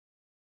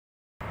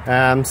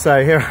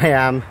So here I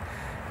am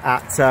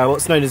at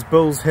what's known as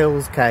Bull's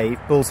Hill Cave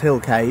for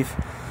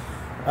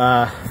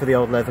the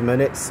Old Leatherman.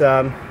 It's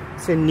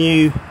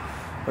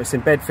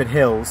in Bedford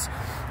Hills.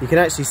 You can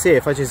actually see,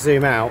 if I just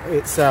zoom out,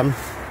 it's on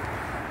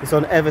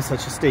ever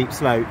such a steep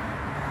slope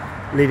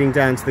leading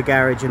down to the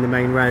garage and the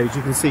main road.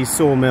 You can see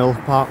Sawmill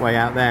Parkway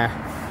out there.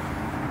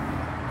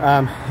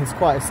 It's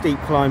quite a steep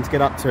climb to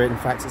get up to it. In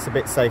fact, it's a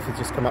bit safer to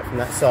just come up from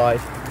that side.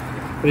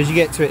 But as you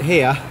get to it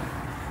here,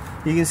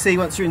 you can see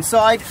once you're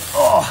inside,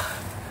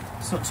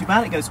 it's not too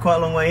bad. It goes quite a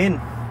long way in.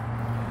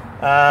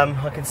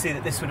 I can see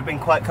that this would have been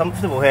quite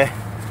comfortable here.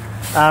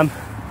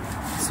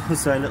 There's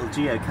also a little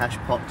geocache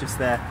pot just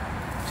there,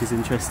 which is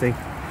interesting.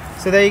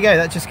 So there you go.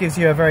 That just gives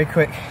you a very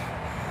quick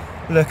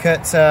look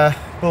at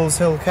Bull's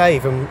Hill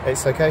Cave and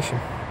its location.